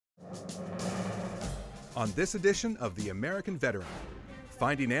on this edition of The American Veteran,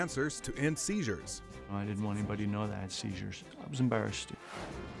 finding answers to end seizures. I didn't want anybody to know that I had seizures. I was embarrassed.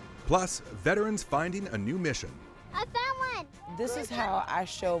 Plus, veterans finding a new mission. I found one! This is how I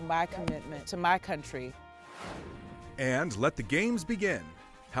show my commitment to my country. And let the games begin.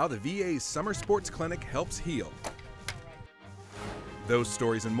 How the VA's Summer Sports Clinic helps heal. Those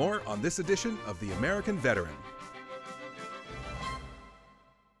stories and more on this edition of The American Veteran.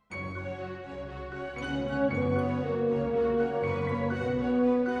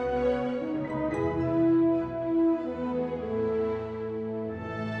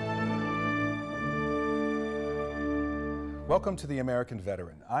 Welcome to The American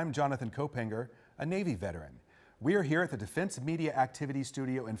Veteran. I'm Jonathan Kopinger, a Navy veteran. We are here at the Defense Media Activity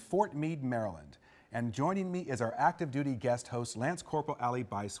Studio in Fort Meade, Maryland. And joining me is our active duty guest host, Lance Corporal Allie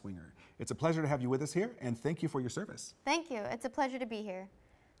Beiswinger. It's a pleasure to have you with us here, and thank you for your service. Thank you. It's a pleasure to be here.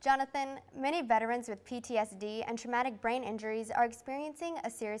 Jonathan, many veterans with PTSD and traumatic brain injuries are experiencing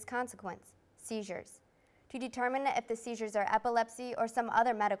a serious consequence, seizures. To determine if the seizures are epilepsy or some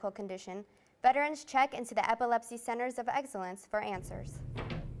other medical condition, veterans check into the Epilepsy Centers of Excellence for answers.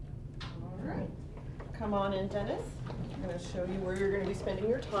 All right. Come on in, Dennis. I'm going to show you where you're going to be spending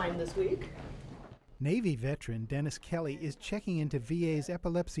your time this week. Navy veteran Dennis Kelly is checking into VA's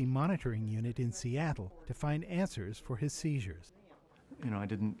Epilepsy Monitoring Unit in Seattle to find answers for his seizures. I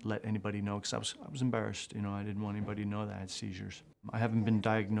didn't let anybody know because I was embarrassed. I didn't want anybody to know that I had seizures. I haven't been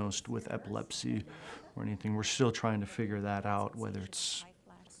diagnosed with epilepsy or anything. We're still trying to figure that out, whether it's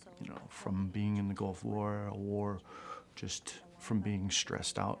from being in the Gulf War or just from being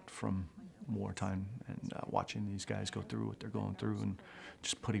stressed out from wartime and watching these guys go through what they're going through and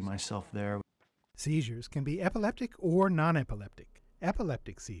just putting myself there. Seizures can be epileptic or non-epileptic.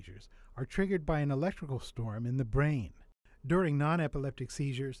 Epileptic seizures are triggered by an electrical storm in the brain. During non-epileptic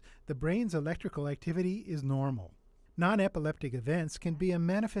seizures, the brain's electrical activity is normal. Non-epileptic events can be a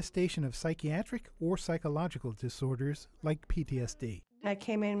manifestation of psychiatric or psychological disorders like PTSD. I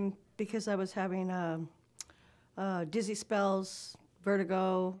came in because I was having dizzy spells,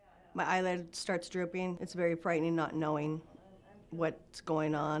 vertigo. My eyelid starts drooping. It's very frightening not knowing what's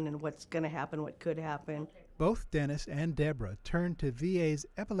going on and what's going to happen, what could happen. Both Dennis and Deborah turned to VA's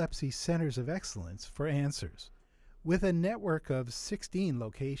Epilepsy Centers of Excellence for answers. With a network of 16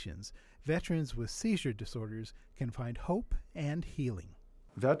 locations, veterans with seizure disorders can find hope and healing.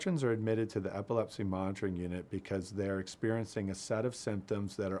 Veterans are admitted to the Epilepsy Monitoring Unit because they're experiencing a set of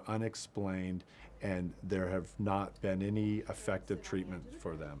symptoms that are unexplained and there have not been any effective treatment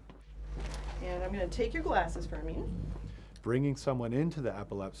for them. And I'm going to take your glasses from you. Bringing someone into the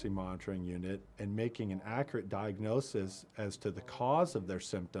Epilepsy Monitoring Unit and making an accurate diagnosis as to the cause of their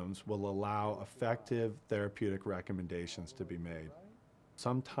symptoms will allow effective therapeutic recommendations to be made.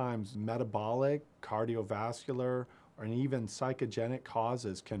 Sometimes metabolic, cardiovascular, and even psychogenic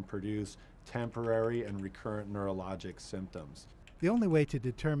causes can produce temporary and recurrent neurologic symptoms. The only way to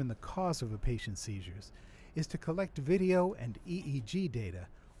determine the cause of a patient's seizures is to collect video and EEG data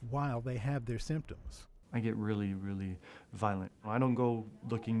while they have their symptoms. I get really, really violent. I don't go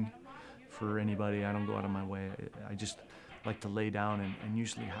looking for anybody. I don't go out of my way. I just like to lay down, and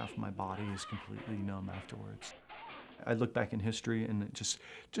usually half my body is completely numb afterwards. I look back in history, and it just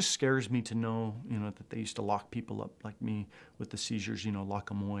scares me to know, that they used to lock people up like me with the seizures, lock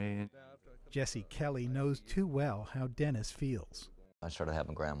them away. Jesse Kelly knows too well how Dennis feels. I started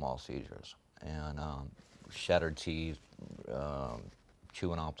having grand mal seizures and shattered teeth,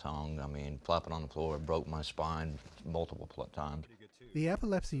 chewing off tongue, flopping on the floor, broke my spine multiple times. The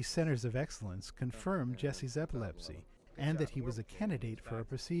Epilepsy Centers of Excellence confirmed Jesse's epilepsy and that he was a candidate for a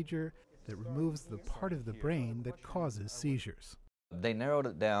procedure that removes the part of the brain that causes seizures. They narrowed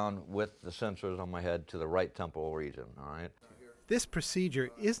it down with the sensors on my head to the right temporal region, all right? This procedure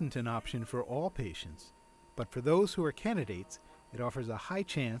isn't an option for all patients, but for those who are candidates, it offers a high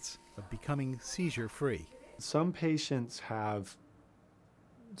chance of becoming seizure-free. Some patients have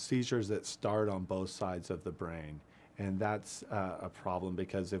seizures that start on both sides of the brain, and that's a problem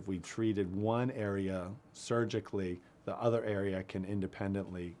because if we treated one area surgically, the other area can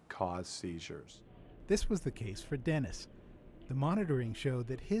independently cause seizures. This was the case for Dennis. The monitoring showed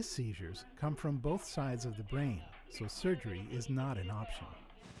that his seizures come from both sides of the brain, so surgery is not an option.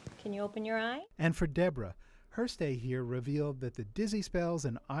 Can you open your eye? And for Deborah, her stay here revealed that the dizzy spells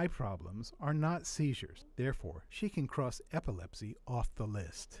and eye problems are not seizures. Therefore, she can cross epilepsy off the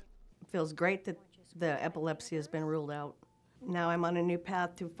list. It feels great that the epilepsy has been ruled out. Now I'm on a new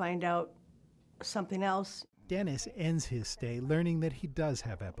path to find out something else. Dennis ends his stay learning that he does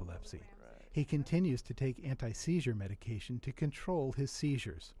have epilepsy. He continues to take anti-seizure medication to control his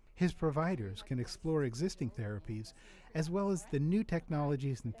seizures. His providers can explore existing therapies as well as the new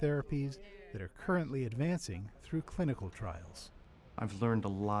technologies and therapies that are currently advancing through clinical trials. I've learned a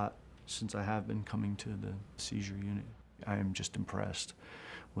lot since I have been coming to the seizure unit. I am just impressed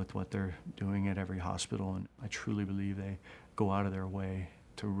with what they're doing at every hospital, and I truly believe they go out of their way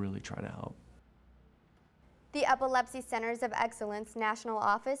to really try to help. The Epilepsy Centers of Excellence National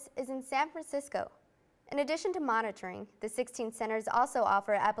Office is in San Francisco. In addition to monitoring, the 16 centers also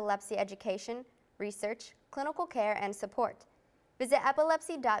offer epilepsy education, research, clinical care, and support. Visit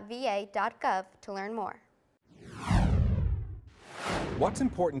epilepsy.va.gov to learn more. What's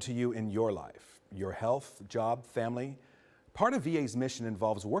important to you in your life? Your health, job, family? Part of VA's mission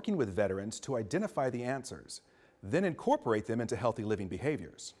involves working with veterans to identify the answers, then incorporate them into healthy living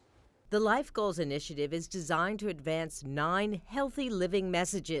behaviors. The Life Goals Initiative is designed to advance 9 healthy living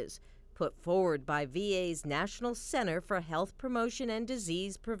messages put forward by VA's National Center for Health Promotion and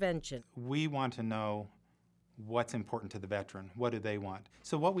Disease Prevention. We want to know what's important to the veteran. What do they want?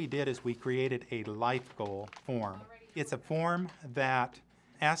 So what we did is we created a life goal form. It's a form that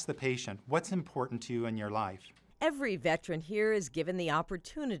asks the patient, what's important to you in your life? Every veteran here is given the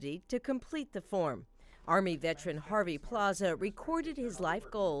opportunity to complete the form. Army veteran Harvey Plaza recorded his life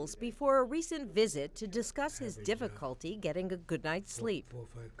goals before a recent visit to discuss his difficulty getting a good night's sleep.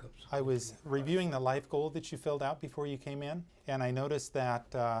 I was reviewing the life goal that you filled out before you came in, and I noticed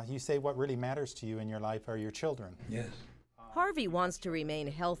that you say what really matters to you in your life are your children. Yes. Harvey wants to remain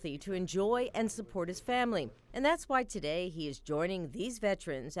healthy to enjoy and support his family, and that's why today he is joining these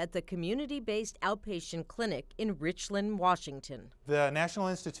veterans at the community-based outpatient clinic in Richland, Washington. The National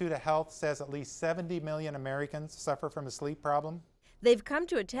Institute of Health says at least 70 million Americans suffer from a sleep problem. They've come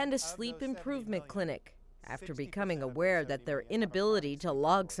to attend a sleep improvement clinic after becoming aware that their inability to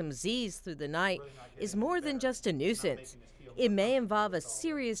log some Z's through the night is more than just a nuisance. It may involve a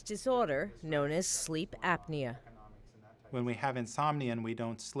serious disorder known as sleep apnea. When we have insomnia and we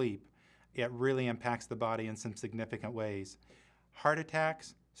don't sleep, it really impacts the body in some significant ways. Heart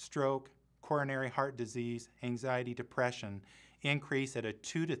attacks, stroke, coronary heart disease, anxiety, depression increase at a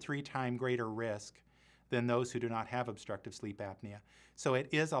 2 to 3 times greater risk than those who do not have obstructive sleep apnea. So it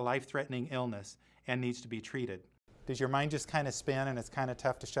is a life-threatening illness and needs to be treated. Does your mind just kind of spin and it's kind of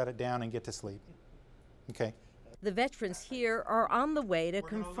tough to shut it down and get to sleep? Okay. The veterans here are on the way to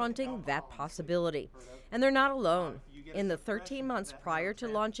confronting that possibility. And they're not alone. In the 13 months prior to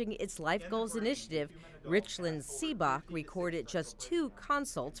launching its Life Goals Initiative, Richland's CBOC recorded just 2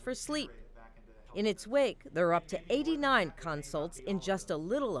 consults for sleep. In its wake, they're up to 89 consults in just a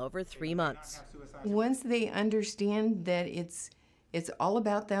little over 3 months. Once they understand that it's all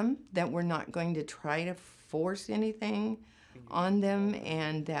about them, that we're not going to try to force anything on them,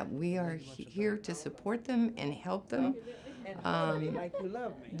 and that we are here to support them and help them,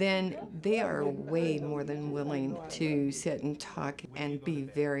 then they are way more than willing to sit and talk and be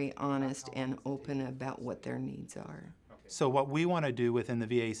very honest and open about what their needs are. So what we want to do within the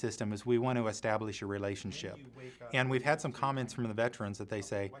VA system is we want to establish a relationship. And we've had some comments from the veterans that they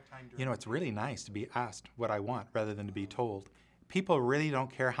say, you know, it's really nice to be asked what I want rather than to be told. People really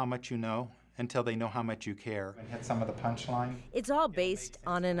don't care how much you know until they know how much you care. And hit some of the punchline. It's all based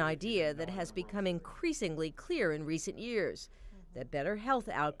on an idea that has become increasingly clear in recent years, that better health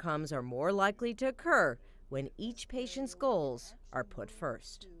outcomes are more likely to occur when each patient's goals are put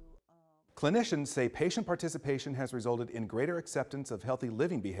first. Clinicians say patient participation has resulted in greater acceptance of healthy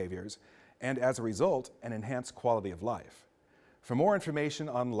living behaviors and, as a result, an enhanced quality of life. For more information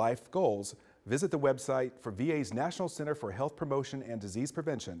on life goals, visit the website for VA's National Center for Health Promotion and Disease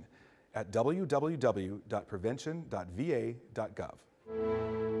Prevention at www.prevention.va.gov.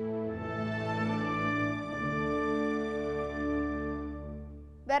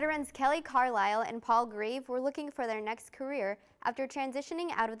 Veterans Kelly Carlisle and Paul Grieve were looking for their next career after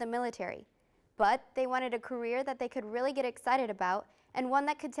transitioning out of the military. But they wanted a career that they could really get excited about and one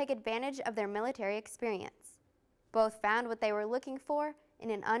that could take advantage of their military experience. Both found what they were looking for in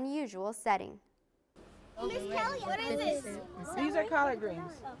an unusual setting. Miss Kelly, what is this? These are collard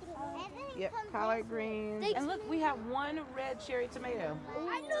greens. Yep, collard greens. And look, we have 1 red cherry tomato.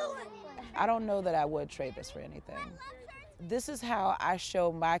 I knew it! I don't know that I would trade this for anything. This is how I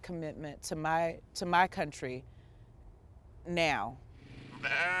show my commitment to my country now.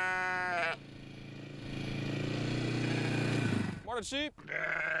 Morning, sheep.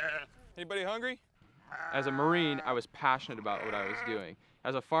 Anybody hungry? As a Marine, I was passionate about what I was doing.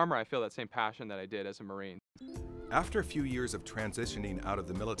 As a farmer, I feel that same passion that I did as a Marine. After a few years of transitioning out of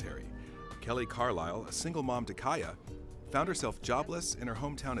the military, Kelly Carlisle, a single mom to Kaya, found herself jobless in her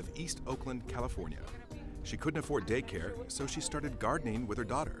hometown of East Oakland, California. She couldn't afford daycare, so she started gardening with her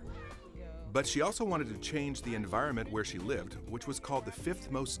daughter. But she also wanted to change the environment where she lived, which was called the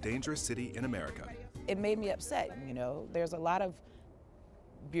 5th most dangerous city in America. It made me upset, you know. There's a lot of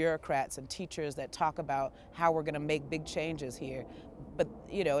bureaucrats and teachers that talk about how we're going to make big changes here. But,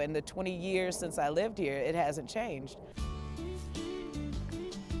 you know, in the 20 years since I lived here, it hasn't changed.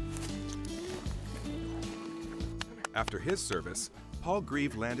 After his service, Paul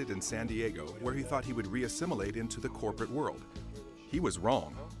Grieve landed in San Diego, where he thought he would reassimilate into the corporate world. He was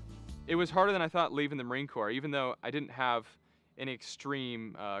wrong. It was harder than I thought leaving the Marine Corps, even though I didn't have any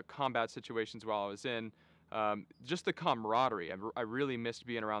extreme combat situations while I was in. Just the camaraderie. I really missed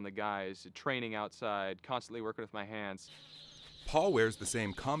being around the guys, training outside, constantly working with my hands. Paul wears the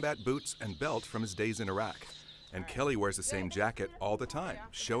same combat boots and belt from his days in Iraq, and Kelly wears the same jacket all the time,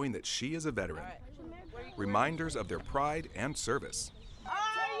 showing that she is a veteran. Reminders of their pride and service. Are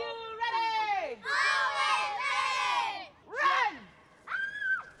you ready? Always ready! Run!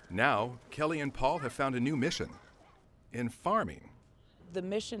 Now, Kelly and Paul have found a new mission in farming. The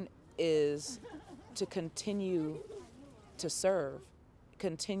mission is to continue to serve,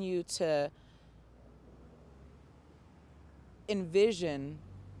 continue to envision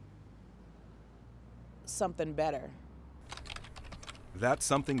something better. That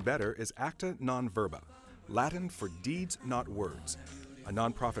something better is Acta Non Verba, Latin for deeds, not words, a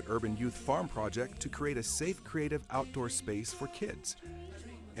nonprofit urban youth farm project to create a safe, creative outdoor space for kids.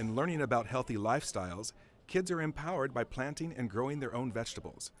 In learning about healthy lifestyles, kids are empowered by planting and growing their own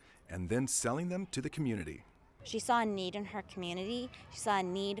vegetables, and then selling them to the community. She saw a need in her community. She saw a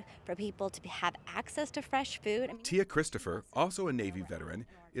need for people to have access to fresh food. Tia Christopher, also a Navy veteran,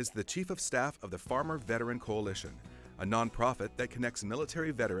 is the Chief of Staff of the Farmer Veteran Coalition, a nonprofit that connects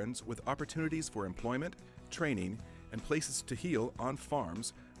military veterans with opportunities for employment, training, and places to heal on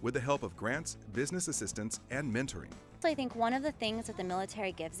farms with the help of grants, business assistance, and mentoring. I think one of the things that the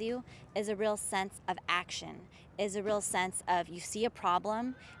military gives you is a real sense of action, is a real sense of you see a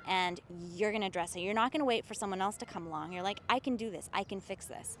problem and you're going to address it. You're not going to wait for someone else to come along. You're like, I can do this, I can fix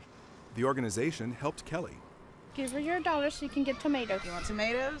this. The organization helped Kelly. Give her your $1 so you can get tomatoes. You want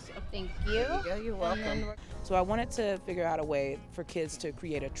tomatoes? Thank you. You're welcome. So I wanted to figure out a way for kids to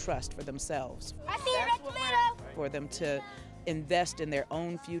create a trust for themselves. I see a red tomato. For them to invest in their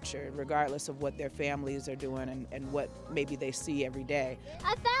own future, regardless of what their families are doing and what maybe they see every day.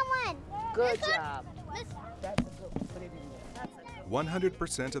 I found one. Good job. That's a good one. Put it in there.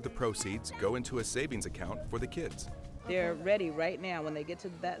 100% of the proceeds go into a savings account for the kids. They're ready right now. When they get to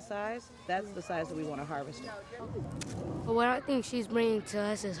that size, that's the size that we want to harvest it. But what I think she's bringing to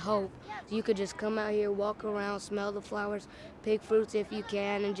us is hope. You could just come out here, walk around, smell the flowers, pick fruits if you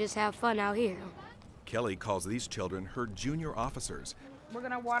can, and just have fun out here. Kelly calls these children her junior officers. We're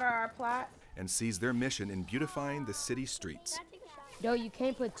going to water our plot. And sees their mission in beautifying the city streets. Though you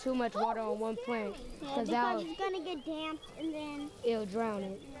can't put too much water on one plant, because it's going to get damp and then it'll drown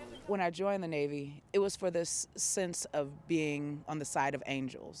it. When I joined the Navy, it was for this sense of being on the side of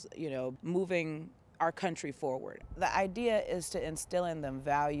angels, you know, moving our country forward. The idea is to instill in them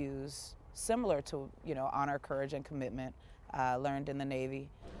values similar to, you know, honor, courage, and commitment learned in the Navy.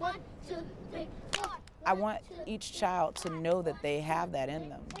 1, 2, 3, 4. I want each child to know that they have that in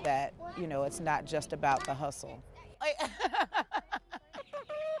them, that, you know, it's not just about the hustle.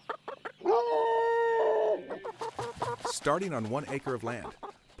 Starting on 1 acre of land,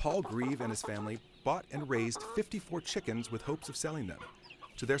 Paul Grieve and his family bought and raised 54 chickens with hopes of selling them.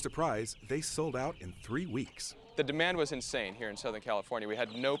 To their surprise, they sold out in 3 weeks. The demand was insane here in Southern California. We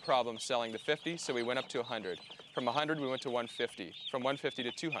had no problem selling the 50, so we went up to 100. From 100, we went to 150. From 150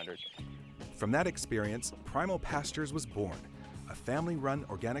 to 200. From that experience, Primal Pastures was born, a family-run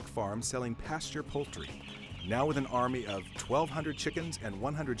organic farm selling pasture poultry. Now with an army of 1,200 chickens and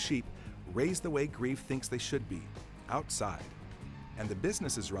 100 sheep, raised the way Grieve thinks they should be, outside. And the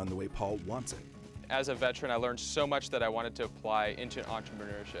business is run the way Paul wants it. As a veteran, I learned so much that I wanted to apply into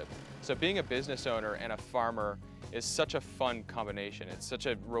entrepreneurship. So being a business owner and a farmer is such a fun combination. It's such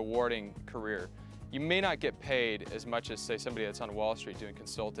a rewarding career. You may not get paid as much as, say, somebody that's on Wall Street doing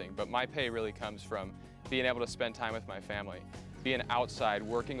consulting, but my pay really comes from being able to spend time with my family, being outside,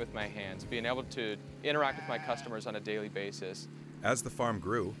 working with my hands, being able to interact with my customers on a daily basis. As the farm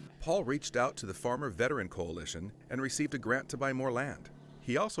grew, Paul reached out to the Farmer Veteran Coalition and received a grant to buy more land.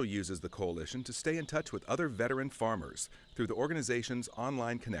 He also uses the coalition to stay in touch with other veteran farmers through the organization's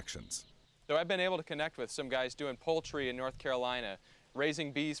online connections. So I've been able to connect with some guys doing poultry in North Carolina,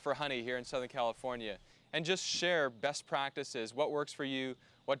 raising bees for honey here in Southern California, and just share best practices, what works for you,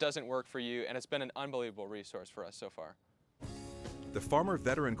 what doesn't work for you, and it's been an unbelievable resource for us so far. The Farmer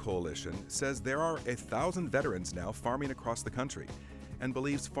Veteran Coalition says there are 1,000 veterans now farming across the country, and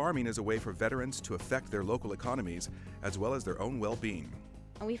believes farming is a way for veterans to affect their local economies as well as their own well-being.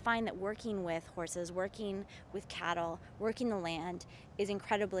 And we find that working with horses, working with cattle, working the land is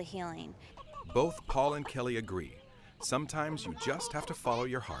incredibly healing. Both Paul and Kelly agree. Sometimes you just have to follow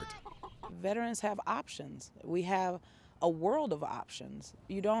your heart. Veterans have options. We have a world of options.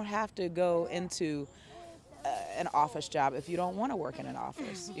 You don't have to go into an office job if you don't want to work in an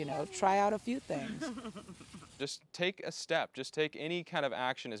office. You know, try out a few things. Just take a step. Just take any kind of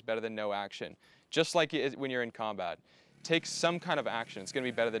action is better than no action. Just like when you're in combat. Take some kind of action. It's going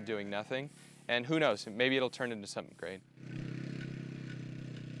to be better than doing nothing. And who knows, maybe it'll turn into something great.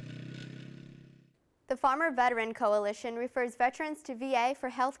 The Farmer Veteran Coalition refers veterans to VA for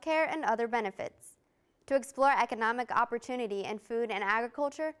health care and other benefits. To explore economic opportunity in food and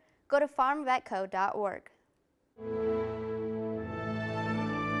agriculture, go to farmvetco.org.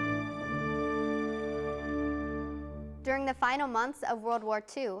 During the final months of World War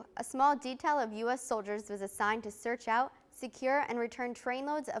II, a small detail of U.S. soldiers was assigned to search out, secure, and return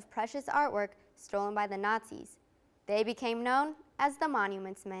trainloads of precious artwork stolen by the Nazis. They became known as the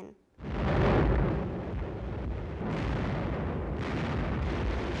Monuments Men.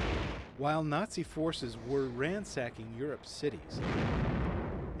 While Nazi forces were ransacking Europe's cities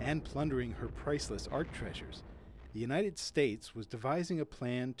and plundering her priceless art treasures, the United States was devising a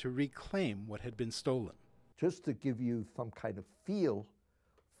plan to reclaim what had been stolen. Just to give you some kind of feel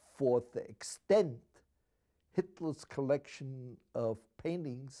for the extent Hitler's collection of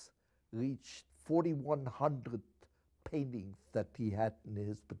paintings reached 4,100 paintings that he had in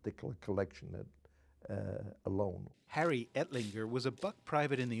his particular collection alone. Harry Ettlinger was a buck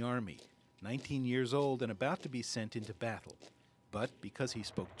private in the Army, 19 years old and about to be sent into battle. But because he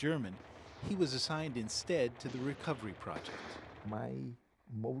spoke German, he was assigned instead to the recovery project. My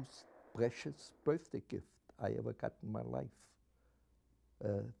most precious birthday gift I ever got in my life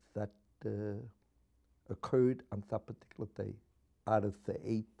that occurred on that particular day. Out of the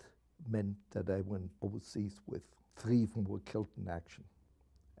 8 men that I went overseas with, 3 of them were killed in action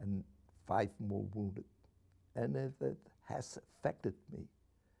and 5 more wounded. And it has affected me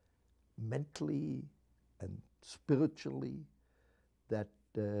mentally and spiritually that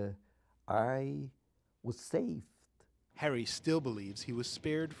I was saved. Harry still believes he was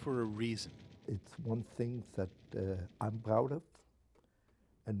spared for a reason. It's one thing that I'm proud of,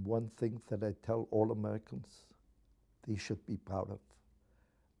 and one thing that I tell all Americans they should be proud of,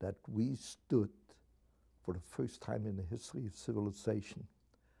 that we stood for the first time in the history of civilization,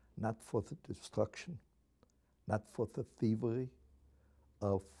 not for the destruction, not for the thievery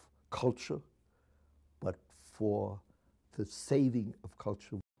of culture, but for the saving of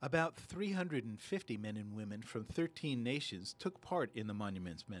culture. About 350 men and women from 13 nations took part in the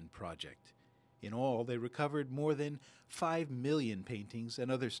Monuments Men project. In all, they recovered more than 5 million paintings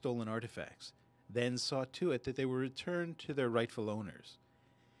and other stolen artifacts, then saw to it that they were returned to their rightful owners.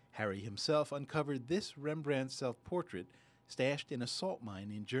 Harry himself uncovered this Rembrandt self-portrait stashed in a salt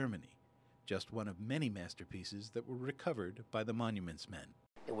mine in Germany, just one of many masterpieces that were recovered by the Monuments Men.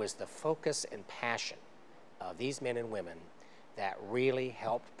 It was the focus and passion of these men and women that really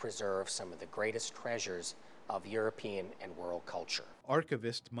helped preserve some of the greatest treasures of European and world culture.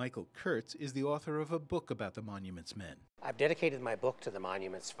 Archivist Michael Kurtz is the author of a book about the Monuments Men. I've dedicated my book to the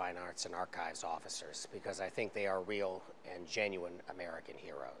Monuments, Fine Arts, and Archives officers because I think they are real and genuine American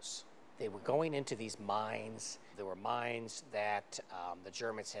heroes. They were going into these mines. There were mines that the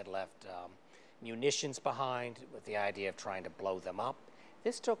Germans had left munitions behind with the idea of trying to blow them up.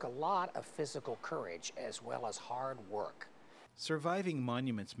 This took a lot of physical courage as well as hard work. Surviving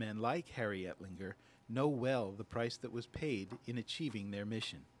Monuments Men like Harry Ettlinger know well the price that was paid in achieving their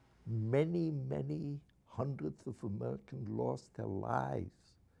mission. Many, many hundreds of Americans lost their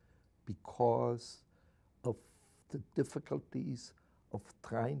lives because of the difficulties of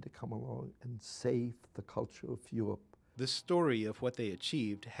trying to come along and save the culture of Europe. The story of what they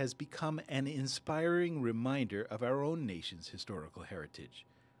achieved has become an inspiring reminder of our own nation's historical heritage,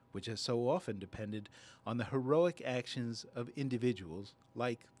 which has so often depended on the heroic actions of individuals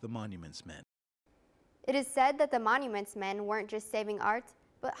like the Monuments Men. It is said that the Monuments Men weren't just saving art,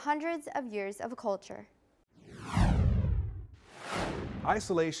 but hundreds of years of culture.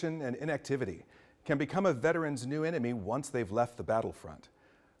 Isolation and inactivity can become a veteran's new enemy once they've left the battlefront.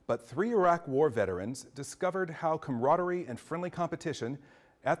 But 3 Iraq War veterans discovered how camaraderie and friendly competition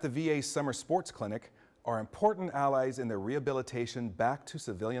at the VA Summer Sports Clinic are important allies in their rehabilitation back to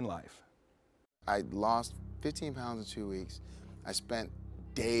civilian life. I lost 15 pounds in 2 weeks. I spent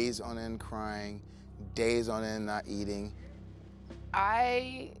days on end crying, days on end not eating.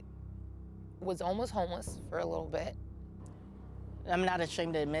 I was almost homeless for a little bit. I'm not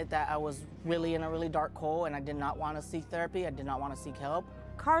ashamed to admit that I was really in a really dark hole and I did not want to seek therapy. I did not want to seek help.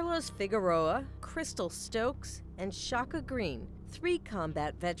 Carlos Figueroa, Crystal Stokes, and Shaka Green, 3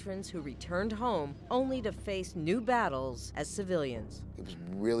 combat veterans who returned home only to face new battles as civilians. It was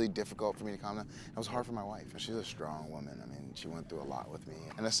really difficult for me to calm down. It was hard for my wife. She's a strong woman. I mean, she went through a lot with me.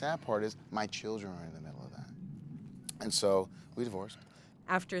 And the sad part is my children are in the middle of that. And so we divorced.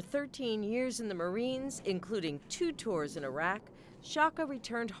 After 13 years in the Marines, including 2 tours in Iraq, Shaka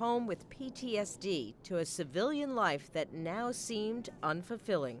returned home with PTSD to a civilian life that now seemed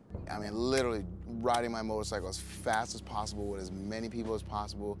unfulfilling. I mean, literally riding my motorcycle as fast as possible with as many people as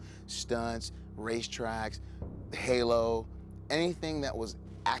possible, stunts, racetracks, halo, anything that was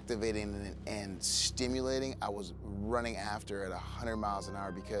activating and stimulating, I was running after at 100 miles an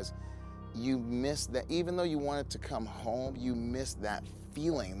hour because you miss that. Even though you wanted to come home, you miss that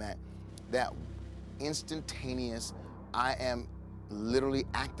feeling, that instantaneous, I am literally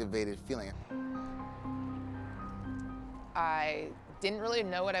activated feeling. I didn't really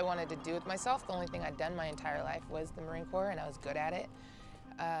know what I wanted to do with myself. The only thing I'd done my entire life was the Marine Corps, and I was good at it.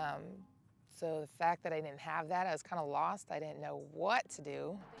 So the fact that I didn't have that, I was kind of lost. I didn't know what to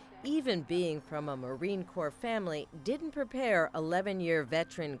do. Even being from a Marine Corps family didn't prepare 11-year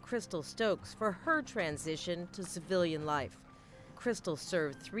veteran Crystal Stokes for her transition to civilian life. Crystal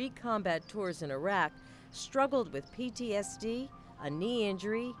served 3 combat tours in Iraq, struggled with PTSD, a knee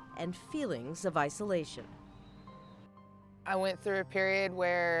injury, and feelings of isolation. I went through a period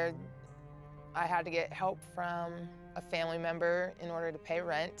where I had to get help from a family member in order to pay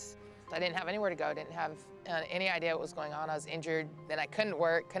rent. I didn't have anywhere to go, didn't have any idea what was going on. I was injured, then I couldn't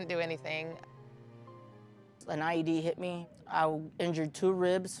work, couldn't do anything. An IED hit me. I injured 2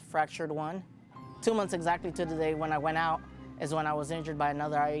 ribs, fractured 1. 2 months exactly to the day when I went out is when I was injured by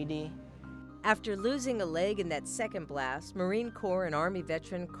another IED. After losing a leg in that second blast, Marine Corps and Army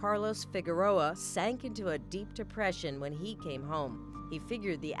veteran Carlos Figueroa sank into a deep depression when he came home. He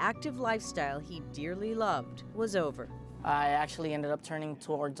figured the active lifestyle he dearly loved was over. I actually ended up turning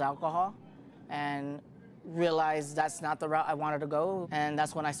towards alcohol and realized that's not the route I wanted to go, and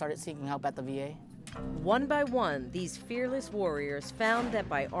that's when I started seeking help at the VA. One by one, these fearless warriors found that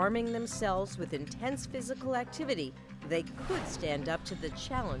by arming themselves with intense physical activity, they could stand up to the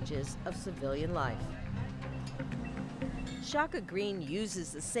challenges of civilian life. Shaka Green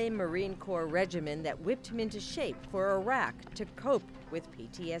uses the same Marine Corps regimen that whipped him into shape for Iraq to cope with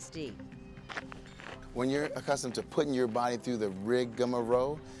PTSD. When you're accustomed to putting your body through the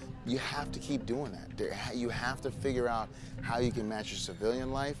rigmarole, you have to keep doing that. You have to figure out how you can match your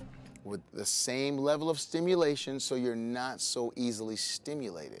civilian life with the same level of stimulation so you're not so easily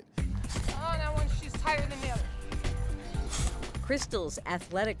stimulated. Oh, that one, she's tighter than the other. Crystal's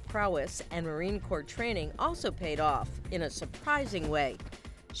athletic prowess and Marine Corps training also paid off in a surprising way.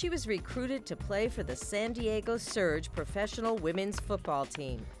 She was recruited to play for the San Diego Surge professional women's football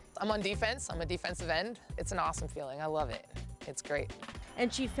team. I'm on defense. I'm a defensive end. It's an awesome feeling. I love it. It's great.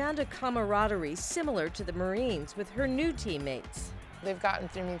 And she found a camaraderie similar to the Marines with her new teammates. They've gotten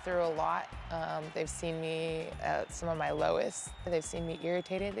me through a lot. They've seen me at some of my lowest. They've seen me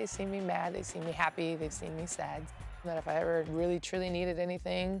irritated. They've seen me mad. They've seen me happy. They've seen me sad. That if I ever really, truly needed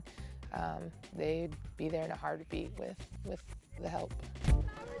anything, they'd be there in a heartbeat with the help.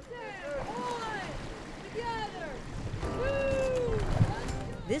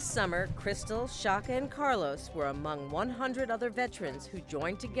 This summer, Crystal, Shaka, and Carlos were among 100 other veterans who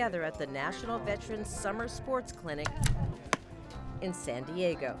joined together at the National Veterans Summer Sports Clinic in San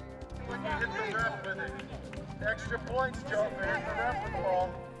Diego. Extra points, Joe. There's the ref ball.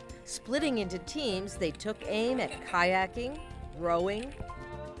 Splitting into teams, they took aim at kayaking, rowing,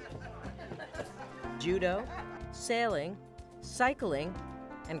 judo, sailing, cycling,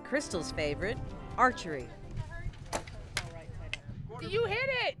 and Crystal's favorite, archery. You hit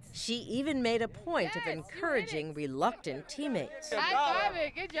it! She even made a point of encouraging reluctant teammates. I got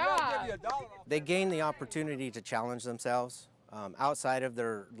it. Good job. They gain the opportunity to challenge themselves outside of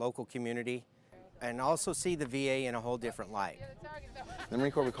their local community and also see the VA in a whole different light. In the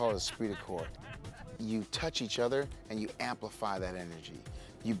Marine Corps, we call it esprit de corps. You touch each other and you amplify that energy.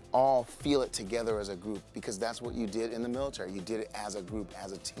 You all feel it together as a group because that's what you did in the military. You did it as a group,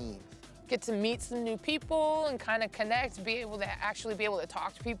 as a team. Get to meet some new people and kind of connect, be able to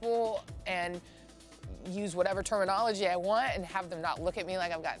talk to people and use whatever terminology I want and have them not look at me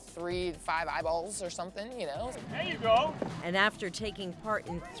like I've got 3 to 5 eyeballs or something, you know. There you go. And after taking part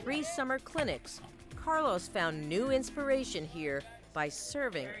in 3 summer clinics, Carlos found new inspiration here by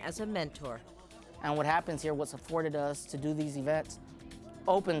serving as a mentor. And what happens here, what's afforded us to do these events,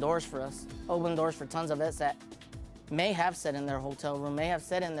 open doors for us, open doors for tons of vets that may have sat in their hotel room, may have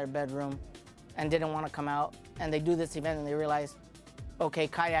sat in their bedroom and didn't want to come out, and they do this event and they realize, okay,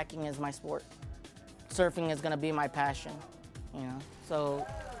 kayaking is my sport. Surfing is going to be my passion, you know. So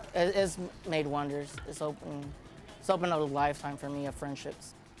it's made wonders. It's opened a lifetime for me of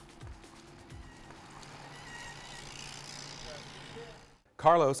friendships.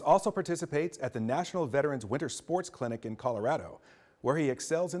 Carlos also participates at the National Veterans Winter Sports Clinic in Colorado, where he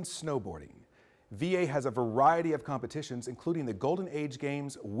excels in snowboarding. VA has a variety of competitions, including the Golden Age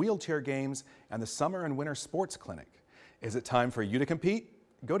Games, Wheelchair Games, and the Summer and Winter Sports Clinic. Is it time for you to compete?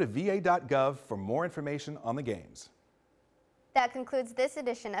 Go to va.gov for more information on the games. That concludes this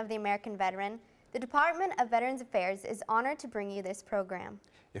edition of The American Veteran. The Department of Veterans Affairs is honored to bring you this program.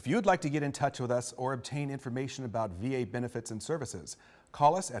 If you'd like to get in touch with us or obtain information about VA benefits and services,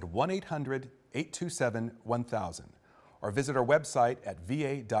 call us at 1-800-827-1000 or visit our website at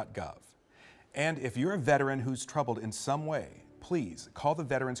va.gov. And if you're a veteran who's troubled in some way, please call the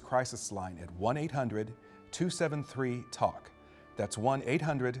Veterans Crisis Line at 1-800-273-TALK. That's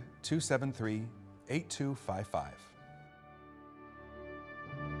 1-800-273-8255.